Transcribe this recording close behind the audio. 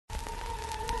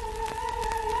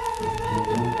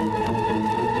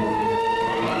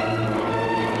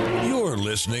You're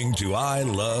listening to I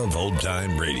Love Old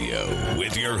Time Radio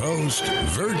with your host,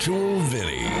 Virtual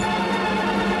Vinny.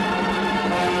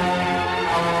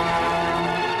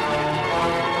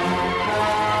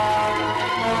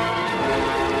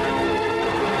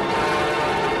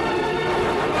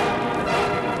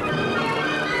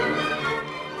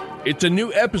 It's a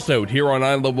new episode here on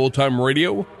I Love Old Time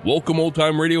Radio. Welcome, Old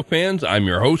Time Radio fans. I'm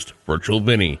your host, Virtual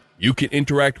Vinny. You can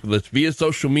interact with us via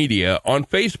social media on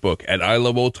Facebook at I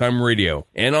Love Old Time Radio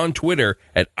and on Twitter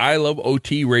at I Love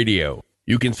OT Radio.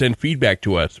 You can send feedback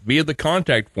to us via the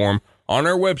contact form on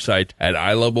our website at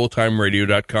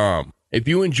iloveoldtimeradio.com. If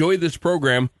you enjoy this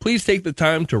program, please take the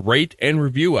time to rate and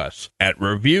review us at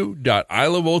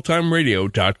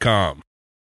review.iloveoldtimeradio.com.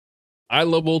 I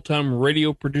Love Old Time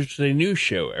Radio produces a new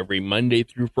show every Monday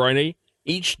through Friday,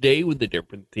 each day with a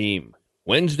different theme.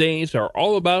 Wednesdays are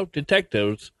all about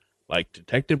detectives, like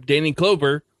Detective Danny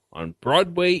Clover on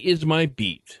Broadway Is My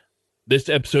Beat. This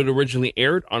episode originally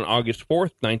aired on August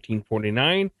 4th,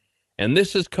 1949, and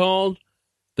this is called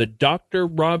The Dr.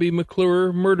 Robbie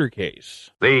McClure Murder Case.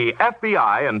 The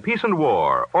FBI in Peace and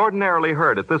War, ordinarily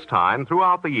heard at this time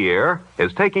throughout the year,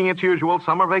 is taking its usual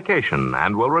summer vacation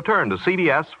and will return to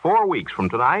CBS 4 weeks from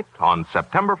tonight on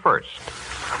September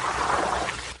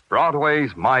 1st.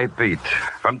 Broadway's My Beat.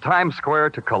 From Times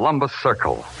Square to Columbus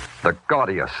Circle. The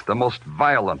gaudiest, the most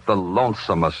violent, the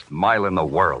lonesomest mile in the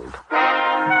world.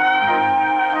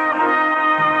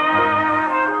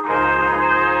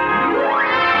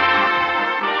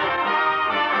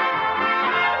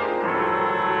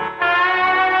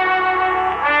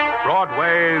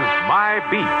 Broadway's My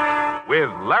Beat, with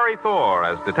Larry Thor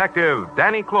as Detective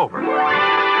Danny Clover.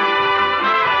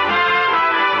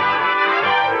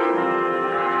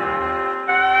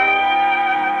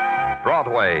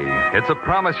 Broadway. It's a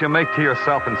promise you make to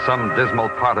yourself in some dismal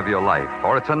part of your life,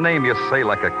 or it's a name you say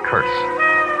like a curse.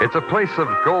 It's a place of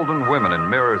golden women and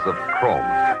mirrors of chrome,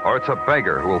 or it's a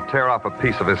beggar who will tear off a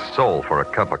piece of his soul for a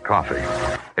cup of coffee.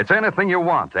 It's anything you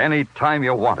want, any time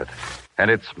you want it,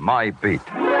 and it's My Beat.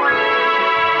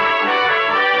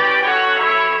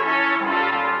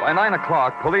 By 9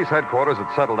 o'clock, police headquarters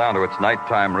had settled down to its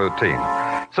nighttime routine.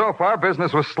 So far,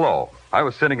 business was slow. I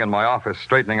was sitting in my office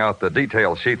straightening out the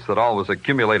detail sheets that always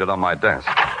accumulated on my desk.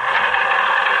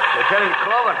 Lieutenant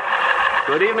Clover,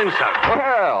 good evening, sir.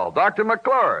 Well, Dr.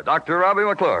 McClure, Dr. Robbie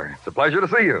McClure. It's a pleasure to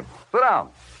see you. Sit down.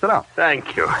 Sit down.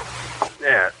 Thank you.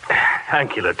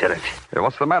 Thank you, Lieutenant. Hey,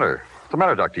 what's the matter? What's the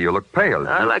matter, Doctor? You look pale.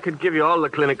 Well, I could give you all the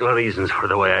clinical reasons for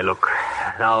the way I look.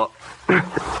 Now,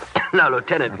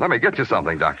 Lieutenant. Let me get you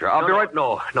something, Doctor. I'll be right...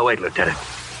 No, wait, Lieutenant.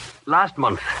 Last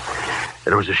month,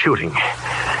 there was a shooting.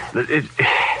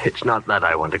 It's not that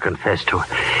I want to confess to.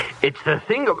 It's the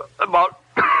thing about...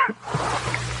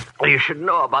 you should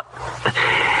know about...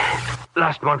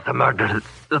 Last month, the murder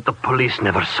that the police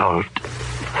never solved.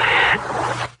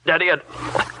 Daddy, I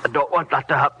don't want that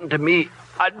to happen to me.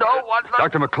 I don't want that...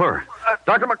 Dr. McClure.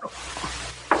 Dr. McClure.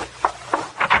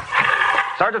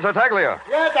 Sergeant Tartaglia.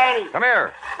 Yeah, Danny. Come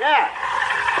here. Yeah.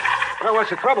 Well,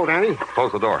 what's the trouble, Danny?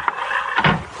 Close the door.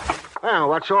 Well,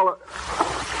 what's all...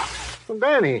 Well,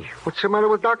 Danny, what's the matter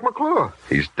with Doc McClure?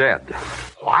 He's dead.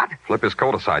 What? Flip his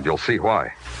coat aside. You'll see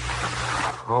why.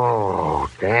 Oh,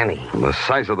 Danny. From the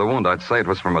size of the wound, I'd say it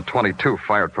was from a .22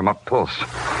 fired from up close.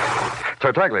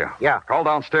 Tartaglia. Yeah? Call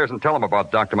downstairs and tell him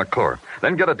about Dr. McClure.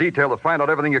 Then get a detail to find out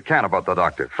everything you can about the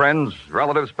doctor. Friends,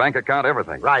 relatives, bank account,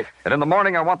 everything. Right. And in the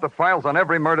morning, I want the files on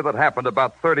every murder that happened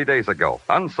about 30 days ago.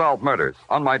 Unsolved murders.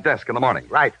 On my desk in the morning.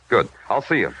 Right. Good. I'll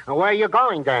see you. Now, where are you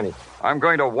going, Danny? I'm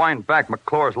going to wind back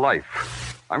McClure's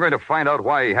life. I'm going to find out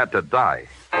why he had to die.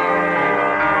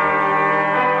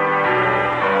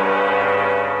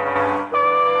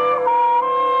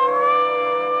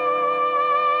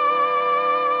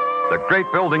 The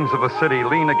great buildings of the city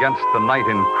lean against the night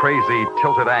in crazy,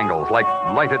 tilted angles, like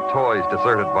lighted toys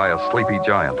deserted by a sleepy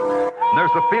giant. And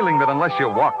there's the feeling that unless you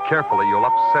walk carefully, you'll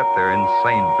upset their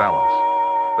insane balance.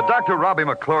 But Dr. Robbie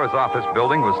McClure's office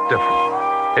building was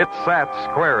different. It sat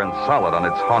square and solid on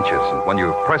its haunches, and when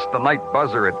you pressed the night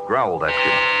buzzer, it growled at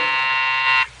you.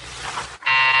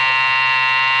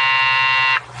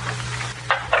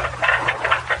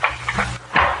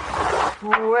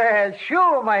 Well,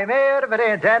 sure, my mare, if it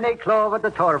ain't Danny Clover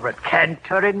the Torbert.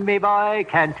 Canter in, me boy,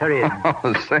 canter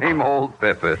in. Same old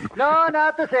Pippin. No,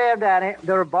 not the same, Danny.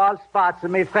 There are bald spots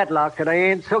in me fetlock, and I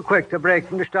ain't so quick to break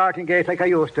from the starting gate like I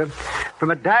used to.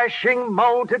 From a dashing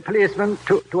mounted policeman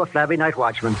to a flabby night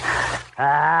watchman.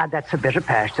 Ah, that's a bit of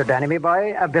pasture, Danny, me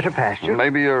boy, a bit of pasture.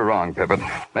 Maybe you're wrong, Pippin.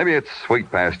 Maybe it's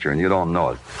sweet pasture and you don't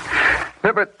know it.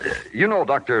 Pippet, you know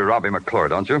Dr. Robbie McClure,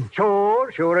 don't you?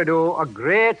 Sure I do. A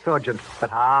great surgeon.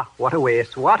 But what a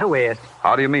waste.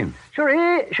 How do you mean? Sure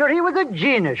he was a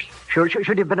genius. Sure,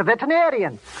 should have been a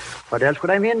veterinarian. What else would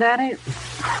I mean, Danny?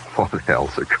 What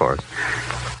else, of course.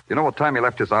 You know what time he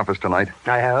left his office tonight?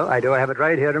 I do. I have it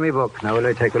right here in my book. Now will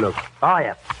I take a look? Oh,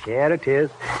 yeah. Here it is.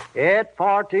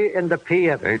 8:40 in the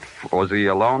p.m. Was he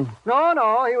alone?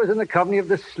 No. He was in the company of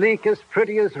the sleekest,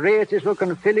 prettiest,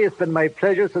 raciest-looking filly. It's been my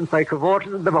pleasure since I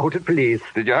cavorted in the mounted police.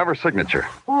 Did you have her signature?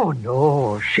 Oh,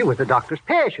 no. She was the doctor's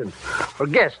patient, or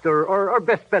guest, or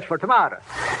best bet for tomorrow.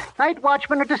 Night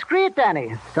watchmen are discreet,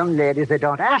 Danny. Some ladies, they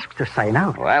don't ask to sign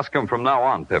out. Well, ask him from now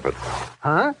on, Pippet.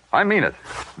 Huh? I mean it.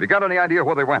 Have you got any idea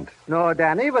where they went? No,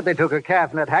 Danny, but they took a cab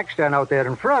from that hack stand out there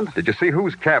in front. Did you see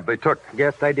whose cab they took?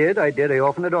 Yes, I did. I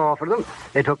opened the door for them.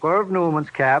 They took Irv Newman's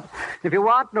cab. If you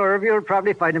want Irv, you'll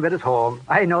probably find him at his home.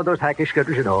 I know those hackish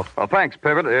critters, you know. Well, thanks,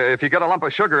 Pippet. If you get a lump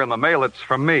of sugar in the mail, it's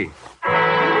from me.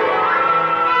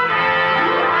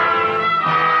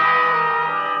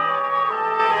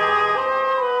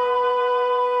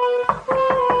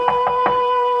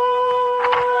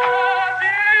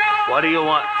 What do you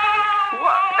want?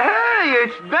 What? Hey,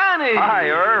 it's Danny. Hi,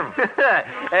 Irv.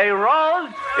 Hey,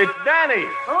 Rose, it's Danny.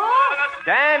 Who?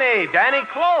 Danny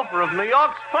Clover of New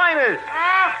York's finest.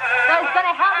 So he's going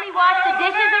to help me wash the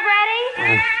dishes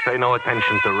already? Pay no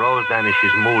attention to Rose, Danny.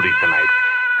 She's moody tonight.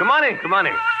 Come on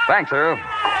in. Thanks, Irv.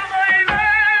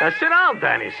 Now, sit down,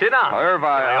 Danny. Sit down. Irv, Can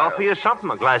I offer you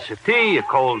something? A glass of tea, a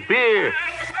cold beer?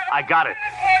 I got it.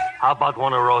 How about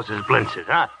one of Rose's blintzes,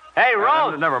 huh? Hey,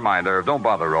 Rose. Never mind, Irv. Don't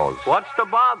bother Rose. What's the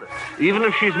bother? Even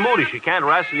if she's moody, she can't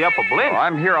wrestle you up a blintz. Oh,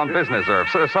 I'm here on business, Irv.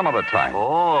 Some other time.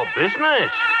 Oh,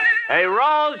 business. Hey,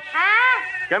 Rose. Huh?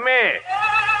 Come here.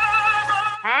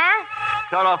 Huh?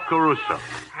 Shut off Caruso.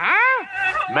 Huh?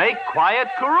 Make quiet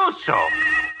Caruso.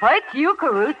 What's you,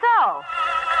 Caruso?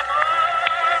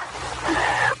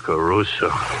 Caruso.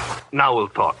 Now we'll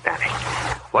talk, Danny.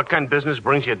 What kind of business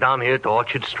brings you down here to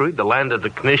Orchard Street, the land of the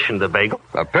knish and the bagel?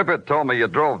 Pippet told me you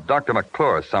drove Dr.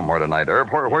 McClure somewhere tonight, Irv.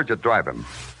 Where'd you drive him?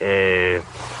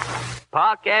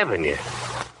 Park Avenue.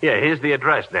 Yeah, here's the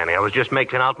address, Danny. I was just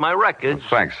making out my records.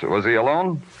 Thanks. Was he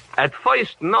alone? At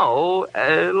first, no.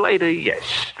 Later,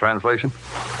 yes. Translation?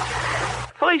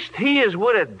 First, he is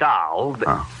with a doll.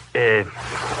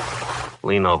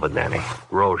 Lean over, Danny.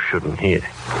 Rose shouldn't hear.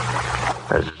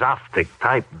 A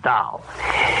Zoftic-type doll.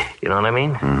 You know what I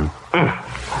mean?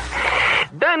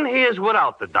 Then he is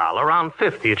without the doll. Around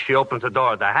 50th, she opens the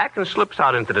door of the hack and slips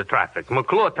out into the traffic.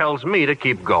 McClure tells me to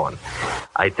keep going.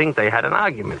 I think they had an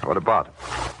argument. What about it?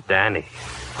 Danny,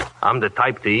 I'm the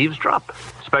type to eavesdrop,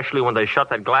 especially when they shut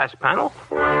that glass panel.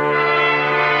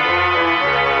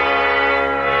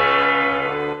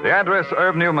 The address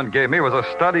Irv Newman gave me was a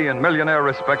study in millionaire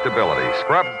respectability,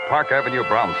 Scrub, Park Avenue,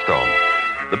 Brownstone.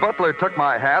 The butler took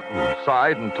my hat and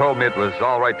sighed and told me it was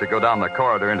all right to go down the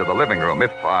corridor into the living room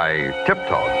if I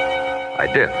tiptoed. I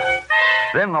did.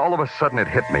 Then all of a sudden it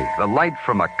hit me. The light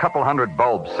from a couple hundred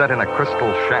bulbs set in a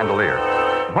crystal chandelier.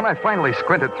 When I finally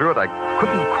squinted through it, I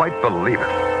couldn't quite believe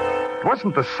it. It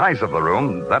wasn't the size of the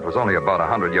room. That was only about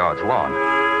 100 yards long.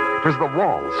 It was the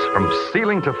walls, from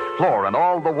ceiling to floor, and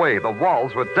all the way, the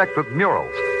walls were decked with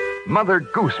murals. Mother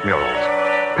Goose murals.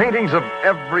 Paintings of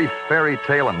every fairy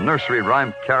tale and nursery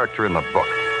rhyme character in the book.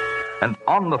 And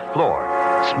on the floor,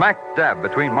 smack dab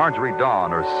between Marjorie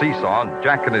Dawn, her seesaw, and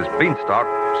Jack and his beanstalk,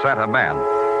 sat a man.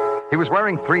 He was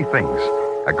wearing three things: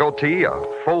 a goatee, a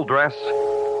full dress,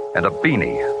 and a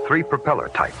beanie, 3 propeller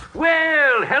type.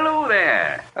 Well, hello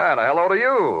there. And hello to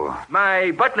you.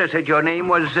 My butler said your name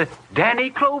was Danny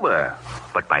Clover.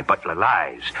 But my butler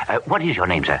lies. What is your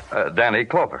name, sir? Danny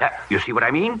Clover. You see what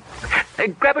I mean?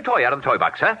 Grab a toy out of the toy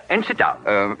box, sir, and sit down.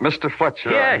 Mr. Fletcher.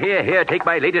 Here, take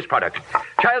my latest product.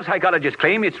 Child psychologists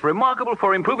claim it's remarkable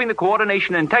for improving the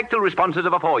coordination and tactile responses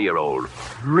of a 4-year-old.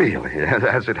 Really?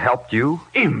 Has it helped you?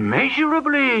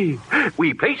 Immeasurably.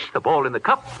 We place the ball in the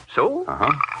cup, so.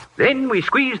 Then we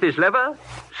squeeze this lever,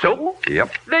 so.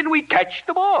 Yep. Then we catch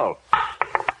the ball.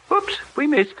 Oops, we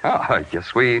missed. Oh, I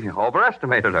guess we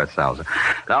overestimated ourselves.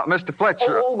 Now, Mr.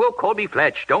 Fletcher... Oh, well, call me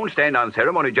Fletch. Don't stand on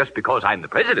ceremony just because I'm the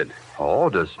president. Oh,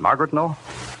 does Margaret know?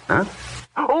 Huh?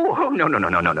 Oh,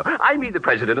 no. I mean the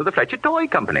president of the Fletcher Toy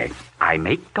Company. I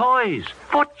make toys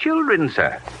for children,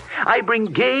 sir. I bring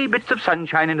gay bits of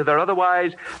sunshine into their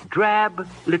otherwise drab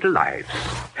little lives.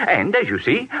 And, as you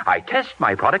see, I test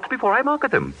my products before I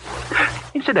market them.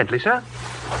 Incidentally, sir,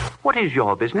 what is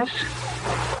your business?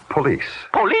 Police.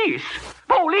 Police?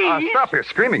 police! Stop your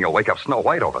screaming. You'll wake up Snow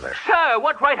White over there. Sir,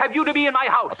 what right have you to be in my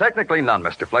house? Well, technically none,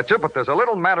 Mr. Fletcher, but there's a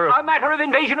little matter of... A matter of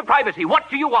invasion of privacy. What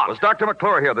do you want? Was Dr.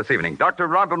 McClure here this evening? Dr.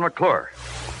 Robin McClure.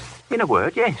 In a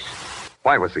word, yes.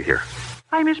 Why was he here?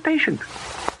 I'm his patient.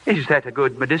 Is that a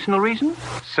good medicinal reason?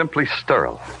 Simply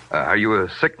sterile. Are you a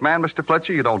sick man, Mr.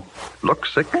 Fletcher? You don't look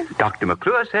sick. Dr.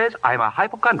 McClure says I'm a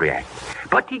hypochondriac,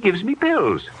 but he gives me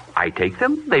pills. I take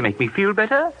them. They make me feel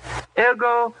better.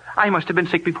 Ergo, I must have been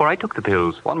sick before I took the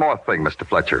pills. One more thing, Mr.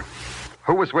 Fletcher.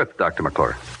 Who was with Dr.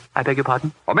 McClure? I beg your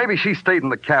pardon? Or maybe she stayed in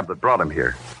the cab that brought him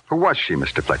here. Who was she,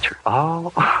 Mr. Fletcher?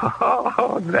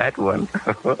 Oh, that one.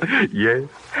 Yes.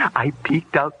 I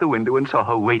peeked out the window and saw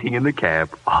her waiting in the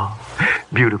cab. Oh,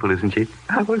 beautiful, isn't she?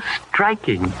 Oh,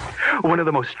 striking. One of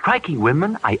the most striking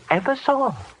women I ever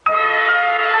saw.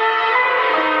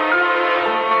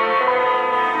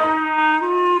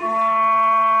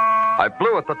 I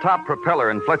blew at the top propeller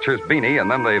in Fletcher's beanie,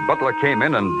 and then the butler came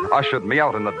in and ushered me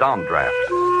out in the downdraft.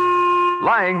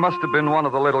 Lying must have been one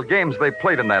of the little games they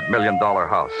played in that $1 million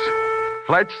house.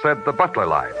 Fletch said the butler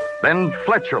lied. Then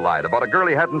Fletcher lied about a girl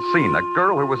he hadn't seen, a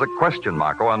girl who was a question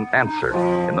mark or an answer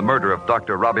in the murder of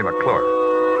Dr. Robbie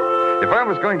McClure. If I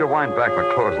was going to wind back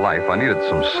McClure's life, I needed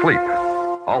some sleep.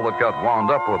 All that got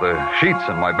wound up were the sheets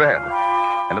in my bed.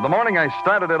 And in the morning, I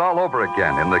started it all over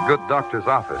again in the good doctor's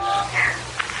office.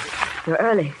 You're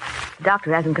early. The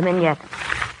doctor hasn't come in yet.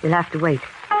 You'll have to wait.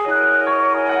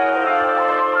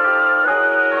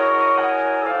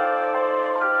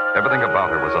 Everything about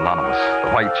her was anonymous.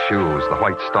 The white shoes, the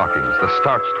white stockings, the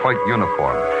starched white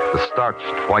uniform, the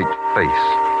starched white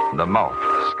face, the mouth,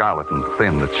 scarlet and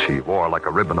thin, that she wore like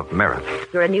a ribbon of merit.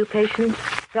 You're a new patient?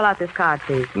 Fill out this card,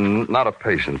 please. Not a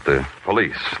patient.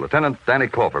 Police. Lieutenant Danny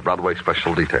Clover, Broadway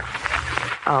Special Detail.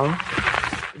 Oh?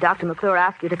 Dr. McClure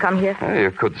asked you to come here? You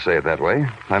could say it that way.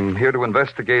 I'm here to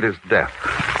investigate his death.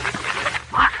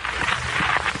 What?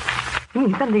 You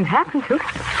mean something's happened to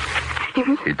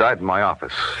him? He died in my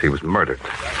office. He was murdered.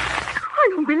 I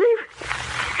don't believe it.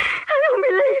 I don't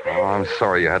believe it. Oh, I'm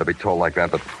sorry you had to be told like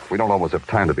that, but we don't always have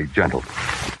time to be gentle.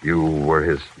 You were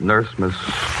his nurse, Miss...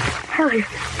 Elliot.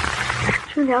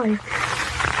 June Elliot.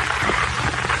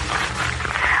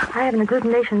 I have an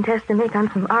agglutination test to make on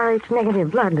some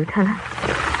Rh-negative blood, Lieutenant.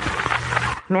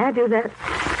 May I do that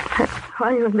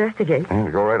while you investigate? Yeah,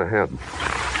 go right ahead.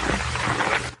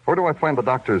 Where do I find the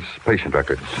doctor's patient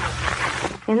records?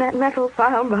 In that metal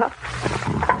file box.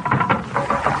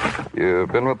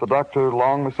 You've been with the doctor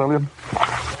long, Miss Elliott?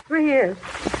 3 years.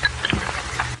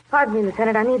 Pardon me,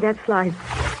 Lieutenant. I need that slide.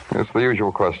 It's the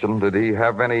usual question. Did he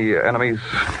have any enemies?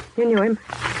 You knew him.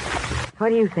 What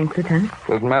do you think, Lieutenant?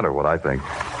 Doesn't matter what I think.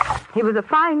 He was a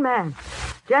fine man.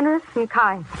 Generous and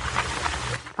kind.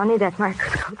 I'll need that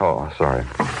microscope. Oh, sorry.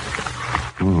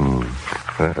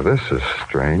 This is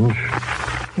strange.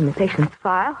 In the patient's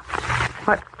file?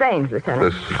 What's strange,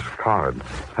 Lieutenant? This card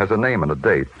has a name and a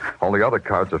date. All the other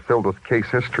cards are filled with case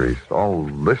histories. All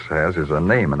this has is a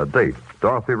name and a date.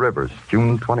 Dorothy Rivers,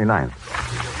 June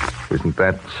 29th. Isn't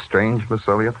that strange, Miss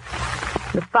Elliott?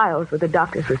 The files were the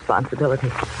doctor's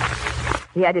responsibility.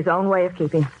 He had his own way of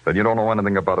keeping. Then you don't know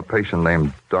anything about a patient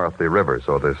named Dorothy Rivers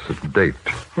or this date?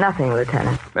 Nothing,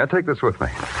 Lieutenant. May I take this with me?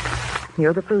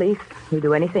 You're the police. You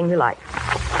do anything you like.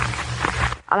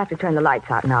 I'll have to turn the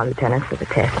lights out now, Lieutenant, for the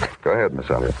test. Go ahead, Miss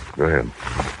Elliott. Go ahead.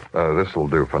 This will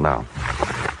do for now.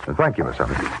 And thank you, Miss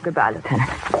Elliott. Goodbye, Lieutenant.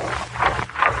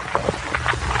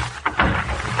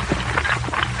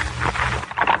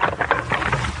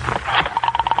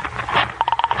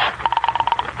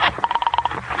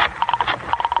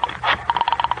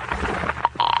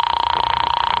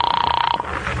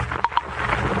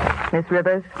 Miss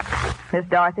Rivers, Miss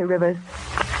Dorothy Rivers,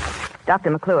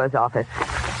 Dr. McClure's office.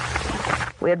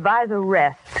 We advise a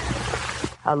rest,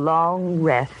 a long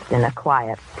rest in a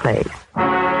quiet place.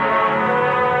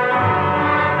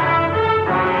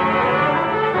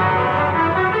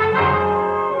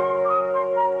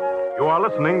 You are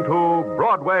listening to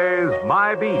Broadway's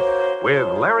My Beat with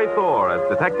Larry Thor as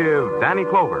Detective Danny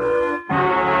Clover.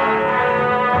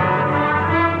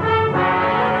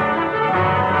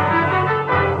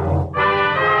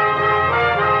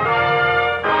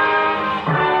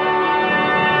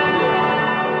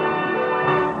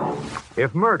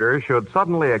 If murder should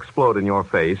suddenly explode in your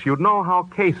face, you'd know how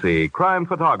Casey, crime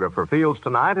photographer, feels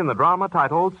tonight in the drama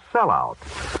titled Sellout.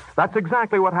 That's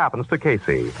exactly what happens to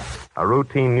Casey. A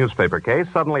routine newspaper case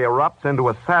suddenly erupts into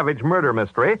a savage murder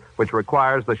mystery, which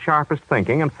requires the sharpest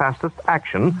thinking and fastest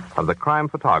action of the crime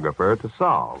photographer to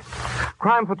solve.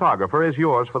 Crime Photographer is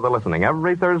yours for the listening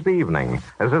every Thursday evening,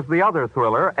 as is the other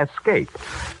thriller, Escape.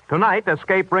 Tonight,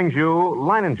 Escape brings you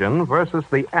Leiningen versus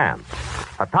the Ants,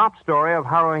 A top story of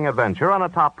harrowing adventure on a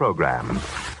top program.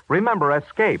 Remember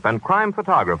Escape and Crime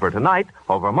Photographer tonight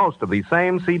over most of these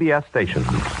same CBS stations.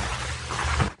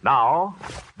 Now,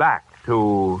 back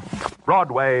to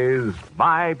Broadway's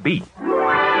My Beat.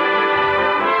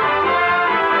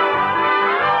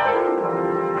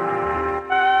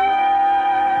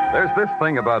 There's this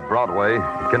thing about Broadway.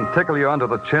 It can tickle you under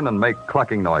the chin and make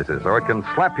clucking noises, or it can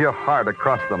slap you hard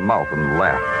across the mouth and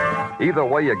laugh. Either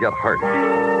way, you get hurt.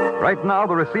 Right now,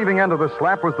 the receiving end of the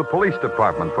slap was the police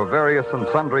department for various and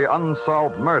sundry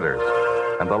unsolved murders.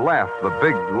 And the laugh, the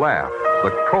big laugh,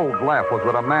 the cold laugh was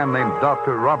that a man named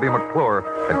Dr. Robbie McClure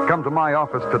had come to my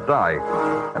office to die,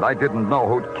 and I didn't know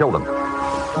who'd killed him.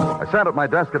 I sat at my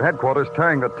desk at headquarters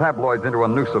tearing the tabloids into a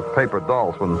noose of paper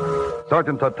dolls when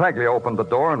Sergeant Tartaglia opened the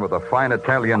door and with a fine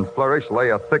Italian flourish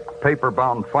lay a thick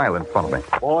paper-bound file in front of me.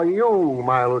 For you,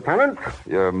 my lieutenant.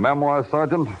 Your memoir,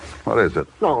 Sergeant? What is it?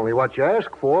 Only what you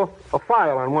asked for. A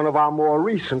file on one of our more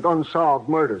recent unsolved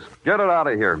murders. Get it out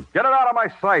of here. Get it out of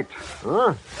my sight.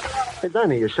 Huh? Hey,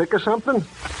 Danny, you sick or something?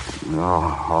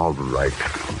 Oh, all right.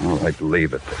 All right,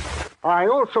 leave it. I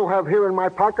also have here in my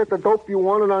pocket the dope you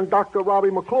wanted on Dr. Robbie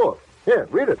McClure. Here,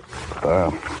 read it.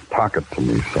 Talk it to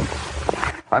me, son.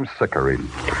 I'm sick of reading.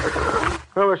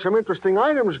 There are some interesting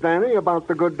items, Danny, about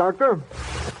the good doctor.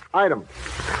 Item.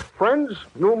 Friends,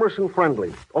 numerous and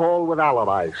friendly, all with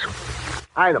alibis.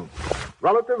 Item.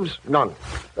 Relatives, none.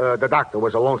 The doctor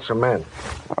was a lonesome man.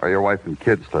 Are your wife and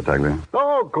kids, Tartaglia?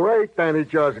 Oh, great, Danny,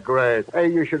 just great.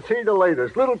 Hey, you should see the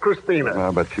latest, little Christina.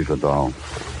 I bet she's a doll.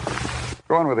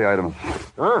 Go on with the items.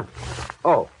 Huh?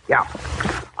 Oh, yeah.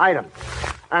 Item.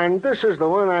 And this is the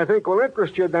one I think will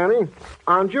interest you, Danny.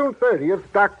 On June 30th,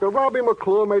 Dr. Robbie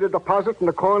McClure made a deposit in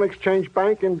the Corn Exchange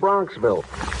Bank in Bronxville.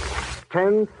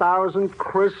 10,000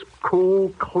 crisp, cool,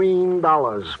 clean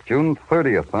dollars. June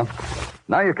 30th, huh?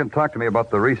 Now you can talk to me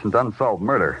about the recent unsolved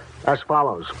murder. As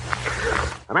follows.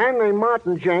 A man named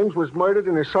Martin James was murdered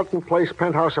in his Sutton Place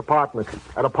penthouse apartment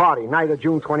at a party, night of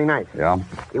June 29th. Yeah?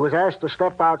 He was asked to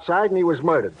step outside, and he was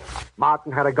murdered.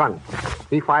 Martin had a gun.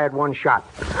 He fired one shot.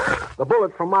 The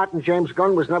bullet from Martin James'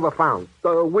 gun was never found.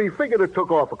 We figured it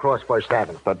took off across First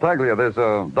Avenue. Tartaglia, there's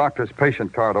a doctor's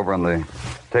patient card over on the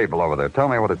table over there. Tell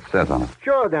me what it says on it.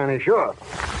 Sure, Danny, sure.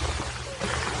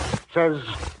 Says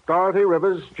Dorothy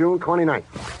Rivers, June 29th.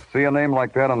 See a name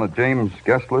like that on the James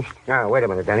guest list? Now, wait a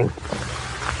minute, Danny.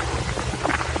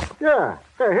 Yeah,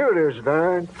 here it is,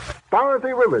 Dan.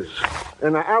 Dorothy Rivers.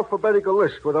 In an alphabetical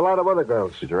list with a lot of other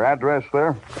girls. Is your address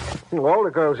there? All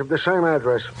the girls have the same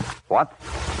address. What?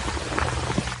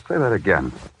 Say that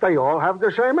again. They all have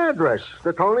the same address.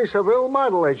 The Tony Seville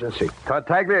Model Agency.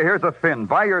 Tartaglia, here's a fin.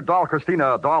 Buy your doll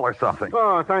Christina a doll or something.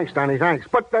 Oh, thanks, Danny, thanks.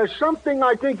 But there's something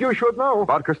I think you should know.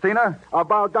 About Christina?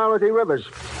 About Dorothy Rivers.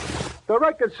 The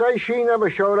records say she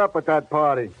never showed up at that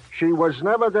party. She was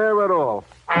never there at all.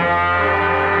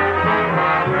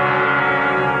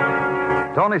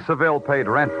 Tony Seville paid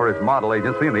rent for his model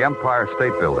agency in the Empire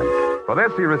State Building. For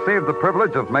this, he received the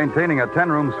privilege of maintaining a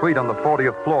 10-room suite on the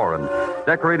 40th floor and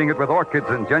decorating it with orchids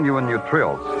and genuine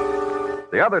neutrils.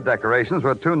 The other decorations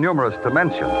were too numerous to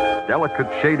mention, delicate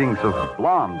shadings of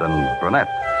blonde and brunette.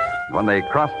 When they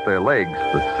crossed their legs,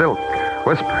 the silk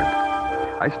whispered.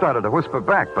 I started to whisper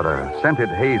back, but a scented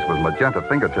haze with magenta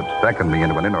fingertips beckoned me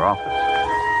into an inner office.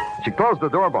 She closed the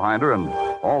door behind her, and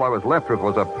all I was left with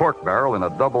was a pork barrel in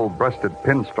a double-breasted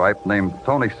pinstripe named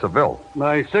Tony Seville.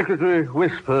 My secretary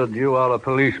whispered you are a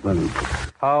policeman.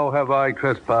 How have I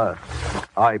trespassed?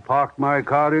 I parked my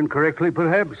car incorrectly,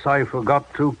 perhaps. I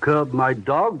forgot to curb my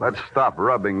dog. Let's stop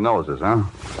rubbing noses, huh?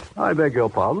 I beg your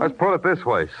pardon? Let's put it this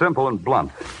way, simple and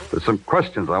blunt. There's some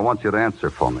questions I want you to answer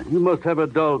for me. You must have a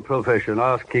dull profession,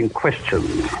 asking questions.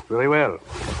 Very well.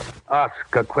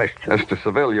 Ask a question. Mr.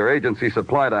 Seville, your agency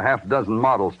supplied a half-dozen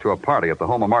models to a party at the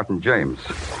home of Martin James.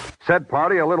 Said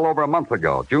party a little over a month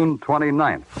ago, June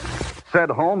 29th. Said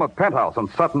home a penthouse on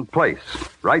Sutton Place,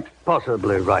 right?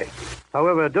 Possibly right.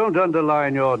 However, don't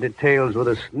underline your details with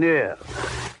a sneer.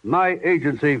 My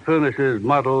agency furnishes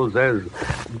models as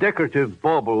decorative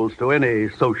baubles to any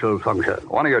social function.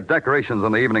 One of your decorations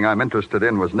on the evening I'm interested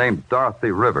in was named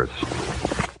Dorothy Rivers.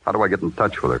 How do I get in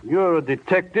touch with her? You're a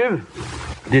detective?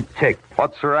 Detect.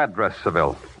 What's her address,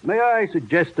 Seville? May I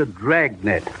suggest a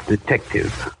dragnet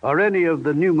detective, or any of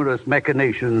the numerous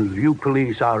machinations you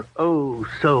police are oh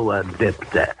so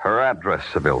adept at? Her address,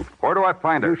 Seville. Where do I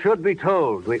find her? You should be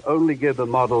told. We only give the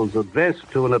model's address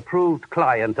to an approved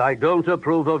client. I don't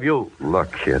approve of you.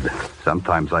 Look, kid,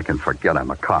 sometimes I can forget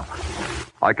I'm a cop.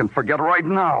 I can forget right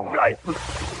now.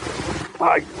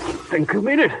 think you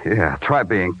mean it. Yeah, try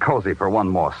being cozy for one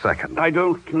more second. I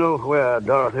don't know where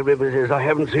Dorothy Rivers is. I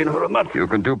haven't seen her for a month. You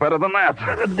can do better than that.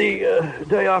 The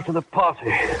day after the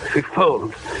party, she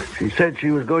phoned. She said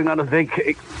she was going on a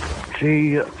vacation.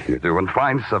 You're doing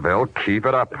fine, Seville. Keep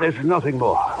it up. There's nothing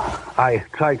more. I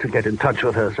tried to get in touch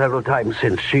with her several times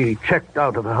since she checked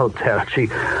out of the hotel. She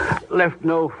left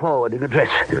no forwarding address.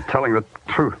 You're telling the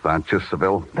truth, aren't you,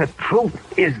 Seville? The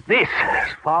truth is this,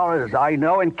 as far as I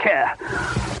know and care.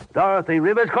 Dorothy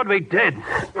Rivers could be dead.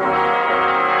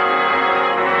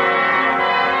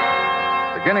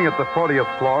 Beginning at the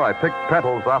 40th floor, I picked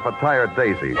petals off a tired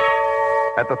daisy.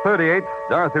 At the 38th,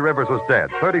 Dorothy Rivers was dead.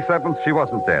 37th, she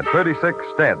wasn't dead. 36,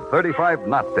 dead. 35,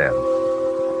 not dead.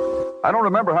 I don't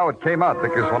remember how it came out,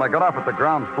 because when I got off at the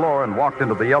ground floor and walked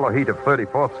into the yellow heat of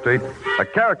 34th Street, a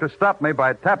character stopped me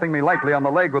by tapping me lightly on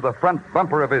the leg with the front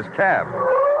bumper of his cab.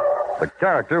 The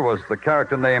character was the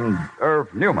character named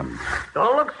Irv Newman.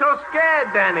 Don't look so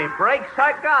scared, Danny. Break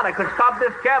psychotic could stop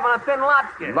this cab on a thin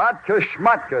latke. Latka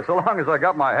schmatka, so long as I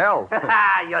got my health.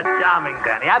 You're charming,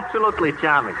 Danny. Absolutely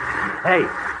charming. Hey,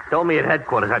 told me at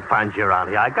headquarters I'd find you around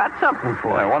here. I got something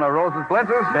for you. One of Rose's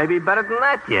blinters? Maybe better than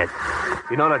that yet.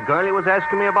 You know that girl he was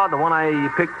asking me about? The one I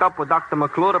picked up with Dr.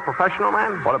 McClure, the professional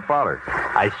man? What about her?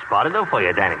 I spotted her for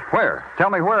you, Danny. Where?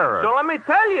 Tell me where. So let me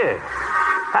tell you.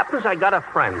 Happens I got a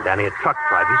friend, Danny, a truck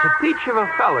driver. He's a peach of a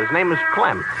fella. His name is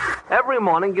Clem. Every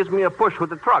morning gives me a push with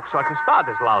the truck so I can start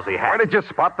this lousy hack. Where did you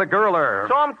spot the girl, Irv?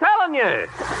 So I'm telling you.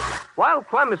 While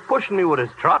Clem is pushing me with his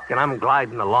truck and I'm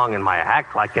gliding along in my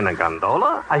hack like in a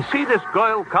gondola, I see this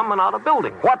girl coming out of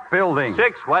building. What building?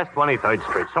 6 West 23rd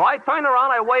Street. So I turn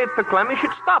around, I wave to Clem. He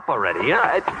should stop already.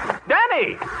 Yeah?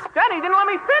 Danny! Danny, didn't let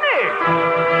me finish!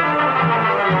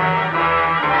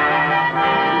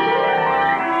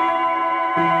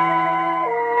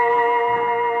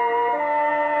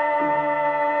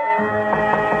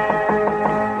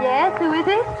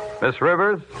 Miss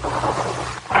Rivers?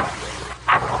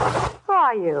 Who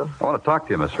are you? I want to talk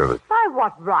to you, Miss Rivers. By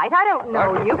what right? I don't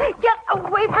know you. Get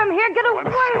away from here. Get away.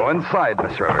 Go inside,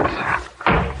 Miss Rivers.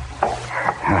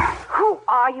 Who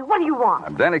are you? What do you want?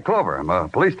 I'm Danny Clover. I'm a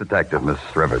police detective, Miss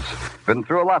Rivers. Been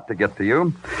through a lot to get to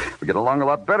you. We get along a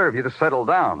lot better if you just settle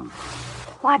down.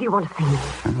 Why do you want to see me?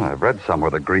 Well, I've read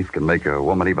somewhere that grief can make a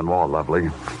woman even more lovely.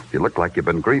 You look like you've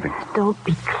been grieving. Don't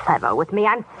be clever with me.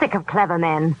 I'm sick of clever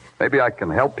men. Maybe I can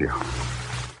help you.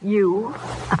 You,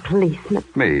 a policeman?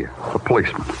 Me, a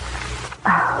policeman.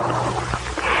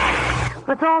 Well,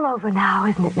 it's all over now,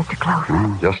 isn't it, Mr.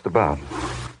 Clover? Just about.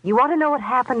 You want to know what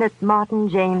happened at Martin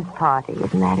Jane's party,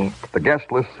 isn't that it? The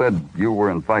guest list said you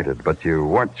were invited, but you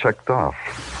weren't checked off.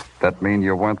 That mean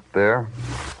you weren't there?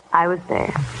 I was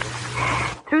there.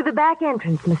 Through the back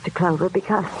entrance, Mr. Clover,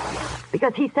 because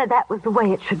he said that was the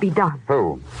way it should be done.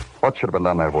 Who? What should have been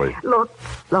done that way? Look,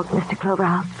 Mr. Clover,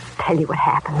 I'll tell you what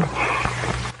happened.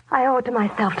 I owe it to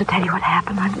myself to tell you what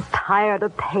happened. I'm tired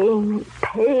of paying.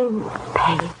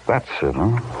 That's it,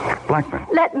 huh? Blackmail.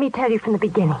 Let me tell you from the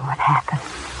beginning what happened.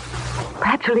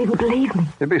 Perhaps you'll even believe me.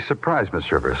 You'd be surprised, Miss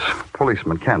Rivers.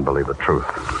 Policemen can believe the truth.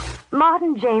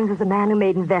 Martin James was a man who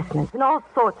made investments in all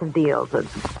sorts of deals, a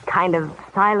kind of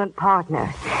silent partner.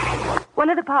 One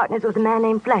of the partners was a man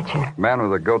named Fletcher. Man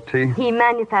with a goatee? He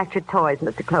manufactured toys,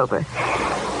 Mr. Clover.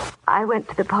 I went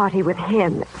to the party with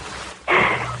him.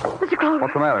 Mr. Clover.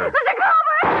 What's the matter? Mr.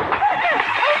 Clover!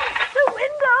 The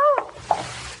window!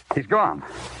 He's gone.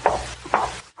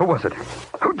 Who was it?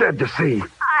 Who dared to see?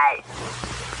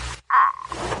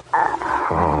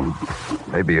 Oh,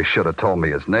 maybe you should have told me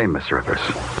his name, Miss Rivers.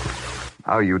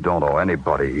 How you don't owe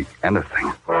anybody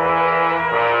anything.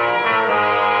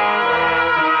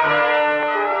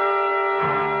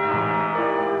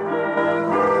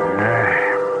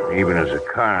 Even as a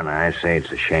coroner, I say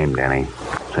it's a shame, Danny.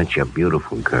 Such a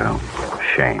beautiful girl.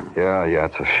 Shame. Yeah,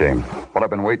 it's a shame. What I've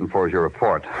been waiting for is your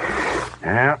report.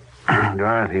 Yeah,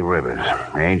 Dorothy Rivers.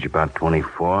 Age about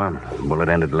 24. Bullet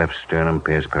ended left sternum,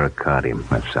 pierced pericardium.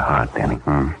 That's the heart, Danny.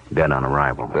 Dead on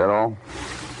arrival. That all?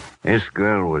 This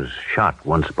girl was shot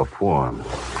once before.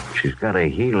 She's got a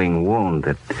healing wound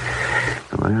that,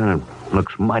 well,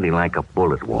 looks mighty like a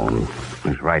bullet wound.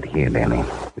 It's right here, Danny.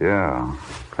 Yeah,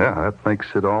 that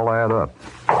makes it all add up.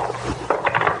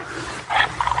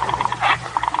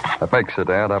 That makes it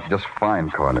add up just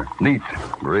fine, Corner. Neat.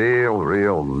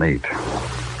 Real neat.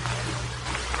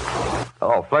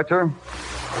 Oh, Fletcher?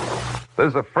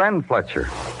 There's a friend, Fletcher.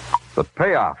 The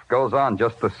payoff goes on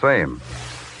just the same.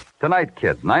 Tonight,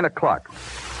 kid, 9 o'clock.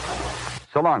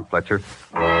 So long, Fletcher.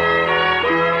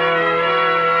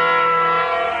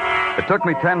 It took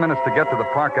me 10 minutes to get to the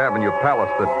Park Avenue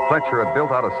Palace that Fletcher had built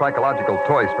out of psychological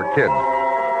toys for kids.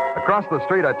 Across the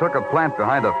street, I took a plant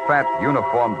behind a fat,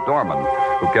 uniformed doorman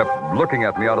who kept looking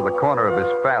at me out of the corner of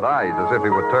his fat eyes as if he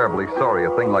were terribly sorry a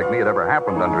thing like me had ever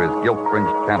happened under his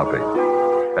gilt-fringed canopy.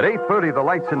 At 8:30, the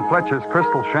lights in Fletcher's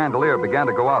crystal chandelier began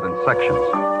to go out in sections.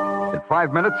 In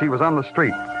 5 minutes, he was on the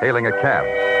street, hailing a cab.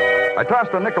 I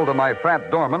tossed a nickel to my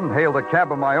fat doorman, hailed a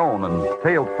cab of my own, and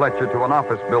tailed Fletcher to an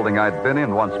office building I'd been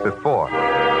in once before.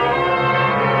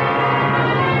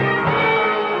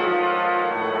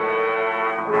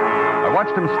 I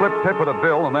watched him slip Pip with a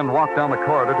bill and then walk down the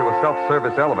corridor to a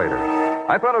self-service elevator.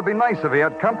 I thought it would be nice if he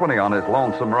had company on his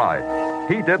lonesome ride.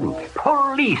 He didn't.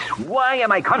 Police! Why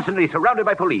am I constantly surrounded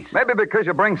by police? Maybe because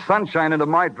you bring sunshine into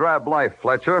my drab life,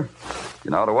 Fletcher.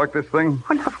 You know how to work this thing?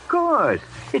 Well, of course.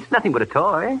 It's nothing but a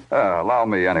toy. Allow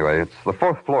me anyway. It's the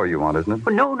 4th floor you want, isn't it?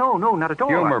 Well, no, not at all.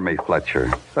 Humor me,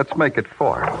 Fletcher. Let's make it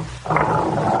 4.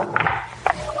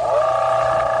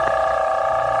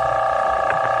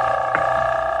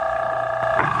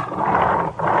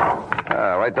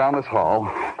 Right down this hall,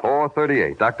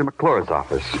 438, Dr. McClure's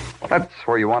office. That's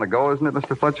where you want to go, isn't it,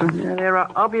 Mr. Fletcher? Yeah, there are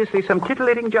obviously some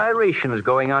tittillating gyrations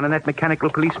going on in that mechanical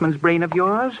policeman's brain of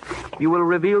yours. You will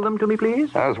reveal them to me,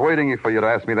 please? I was waiting for you to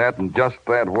ask me that in just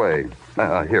that way.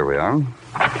 Here we are.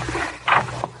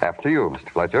 After you, Mr.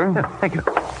 Fletcher. Yeah, thank you.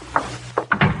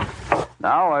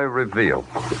 Now I reveal.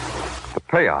 The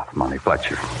payoff money,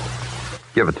 Fletcher.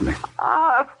 Give it to me.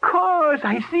 Ah, of course.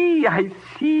 I see.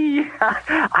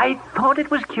 I thought it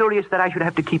was curious that I should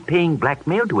have to keep paying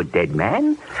blackmail to a dead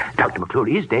man. Dr. McClure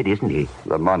is dead, isn't he?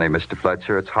 The money, Mr.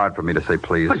 Fletcher. It's hard for me to say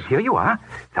please. Well, here you are.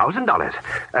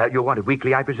 $1,000. You'll want it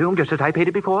weekly, I presume, just as I paid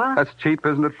it before? That's cheap,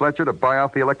 isn't it, Fletcher, to buy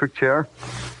off the electric chair?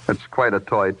 It's quite a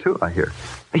toy, too, I hear.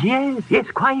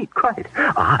 Yes, quite.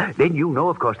 Then you know,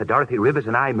 of course, that Dorothy Rivers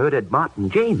and I murdered Martin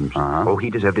James. Uh-huh. Oh, he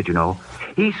deserved it, you know.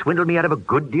 He swindled me out of a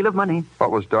good deal of money.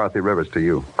 What was Dorothy Rivers to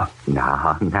you?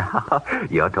 Now,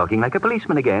 you're talking like a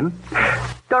policeman again.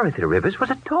 Dorothy Rivers was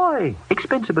a toy,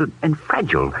 expensive and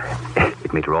fragile.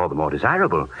 It made her all the more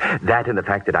desirable. That and the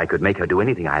fact that I could make her do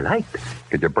anything I liked.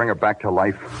 Could you bring her back to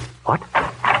life? What?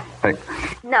 Hey.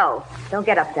 No, don't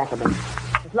get up, gentlemen.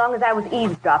 As long as I was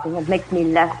eavesdropping, it makes me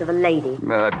less of a lady.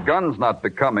 That gun's not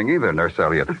becoming either, Nurse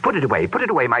Elliott. Put it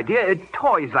away, my dear.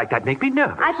 Toys like that make me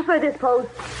nervous. I prefer this pose.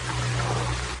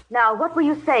 Now, what were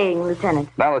you saying, Lieutenant?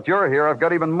 Now that you're here, I've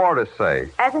got even more to say.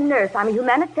 As a nurse, I'm a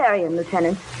humanitarian,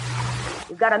 Lieutenant.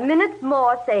 You've got a minute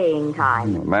more saying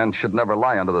time. A man should never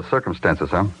lie under the circumstances,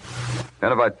 huh?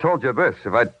 And if I told you this,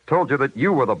 if I told you that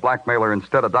you were the blackmailer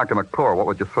instead of Dr. McClure, what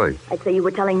would you say? I'd say you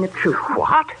were telling the truth.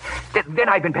 What? Then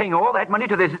I've been paying all that money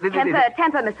to this... Temper,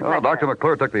 Mr. Fletcher. Oh, Dr.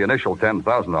 McClure took the initial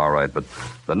 $10,000, all right, but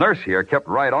the nurse here kept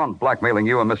right on blackmailing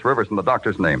you and Miss Rivers in the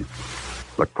doctor's name.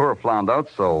 McClure found out,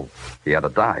 so he had to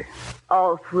die.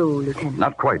 All through, Lieutenant.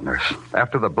 Not quite, nurse.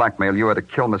 After the blackmail, you had to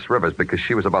kill Miss Rivers because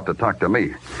she was about to talk to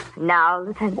me. Now,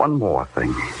 Lieutenant. One more thing.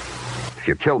 If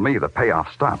you kill me, the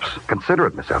payoff stops. Consider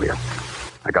it, Miss Elliott.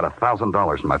 I got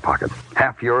 $1,000 in my pocket.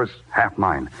 Half yours, half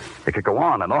mine. It could go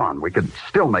on and on. We could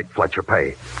still make Fletcher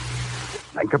pay.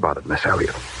 Think about it, Miss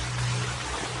Elliott.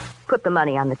 Put the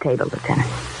money on the table, Lieutenant.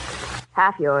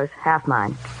 Half yours, half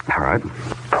mine. All right.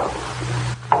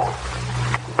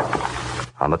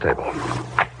 On the table.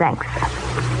 Thanks.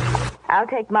 I'll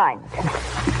take mine, Lieutenant.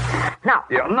 Now.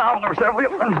 Yeah, now, Nurse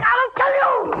Elliott. I'll kill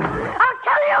you!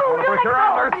 Put your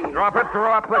arm, nurse. Drop it.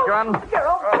 Drop the gun.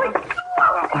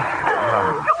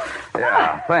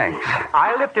 Yeah, thanks.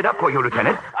 I'll lift it up for you,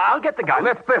 Lieutenant. I'll get the gun.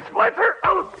 Lift this, Fletcher.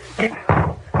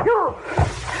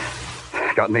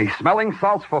 Got any smelling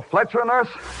salts for Fletcher, nurse?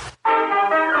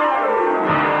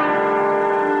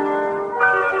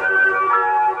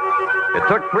 It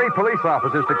took 3 police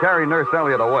officers to carry Nurse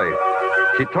Elliott away.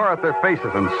 She tore at their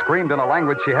faces and screamed in a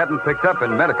language she hadn't picked up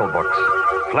in medical books.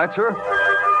 Fletcher,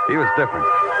 he was different.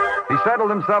 He settled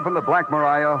himself in the Black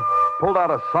Maria, pulled out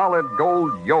a solid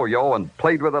gold yo-yo, and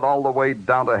played with it all the way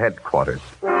down to headquarters.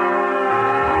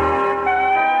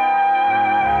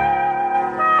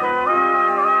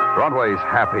 Broadway's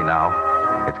happy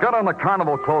now. It's got on the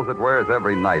carnival clothes it wears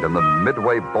every night, and the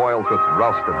Midway boils with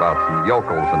roustabouts and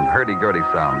yokels and hurdy-gurdy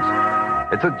sounds.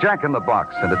 It's a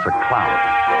jack-in-the-box, and it's a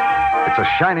clown. It's a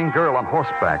shining girl on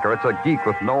horseback, or it's a geek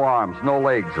with no arms, no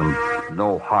legs, and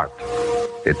no heart.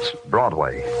 It's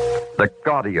Broadway, the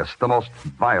gaudiest, the most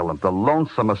violent, the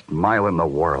lonesomest mile in the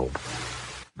world.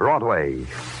 Broadway,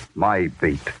 my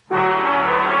beat.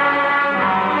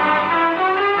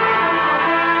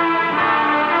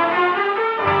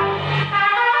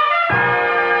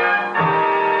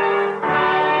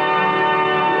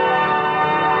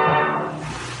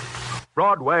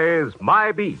 Broadway's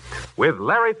My Beat, with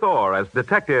Larry Thor as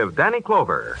Detective Danny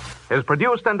Clover, is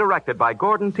produced and directed by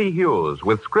Gordon T. Hughes,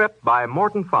 with script by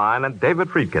Morton Fine and David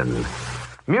Friedkin.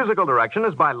 Musical direction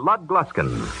is by Lud Gluskin.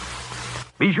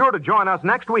 Be sure to join us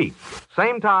next week,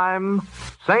 same time,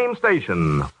 same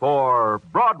station, for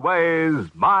Broadway's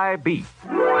My Beat.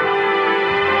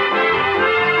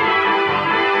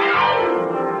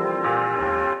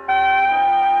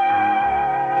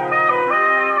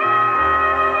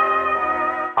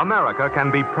 America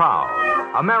can be proud.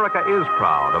 America is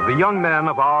proud of the young men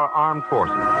of our armed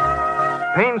forces.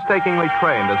 Painstakingly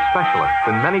trained as specialists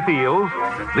in many fields,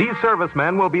 these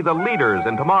servicemen will be the leaders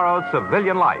in tomorrow's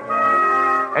civilian life.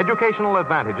 Educational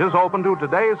advantages open to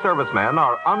today's servicemen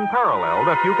are unparalleled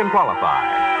if you can qualify.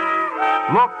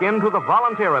 Look into the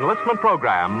volunteer enlistment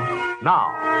program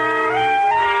now.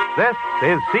 This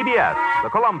is CBS, the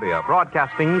Columbia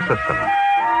Broadcasting System.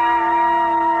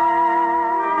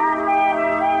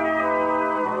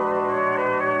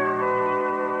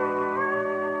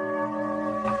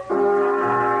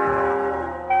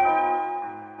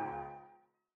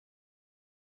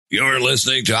 You're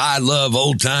listening to I Love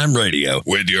Old Time Radio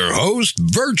with your host,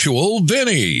 Virtual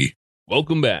Vinny.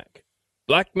 Welcome back.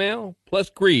 Blackmail plus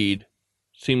greed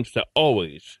seems to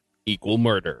always equal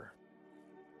murder.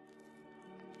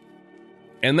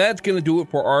 And that's going to do it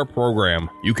for our program.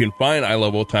 You can find I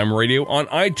Love Old Time Radio on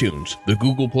iTunes, the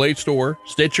Google Play Store,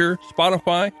 Stitcher,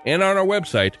 Spotify, and on our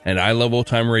website at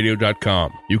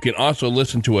iloveoldtimeradio.com. You can also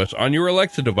listen to us on your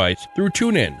Alexa device through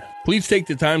TuneIn. Please take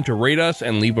the time to rate us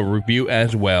and leave a review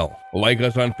as well. Like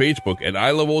us on Facebook at I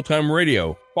Love Old Time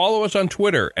Radio. Follow us on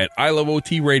Twitter at I Love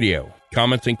OT Radio.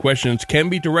 Comments and questions can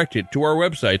be directed to our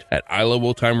website at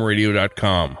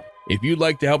iloveoldtimeradio.com. If you'd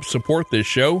like to help support this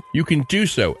show, you can do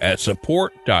so at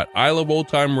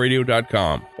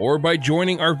support.iloveoldtimeradio.com or by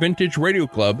joining our Vintage Radio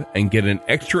Club and get an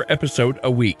extra episode a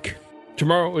week.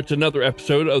 Tomorrow, it's another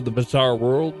episode of The Bizarre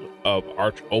World of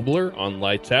Arch Obler on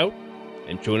Lights Out.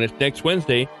 And join us next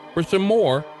Wednesday for some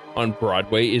more on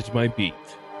Broadway is My Beat.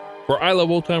 For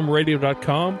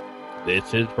iloveoldtimeradio.com,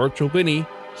 this is Virtual Vinny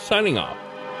signing off.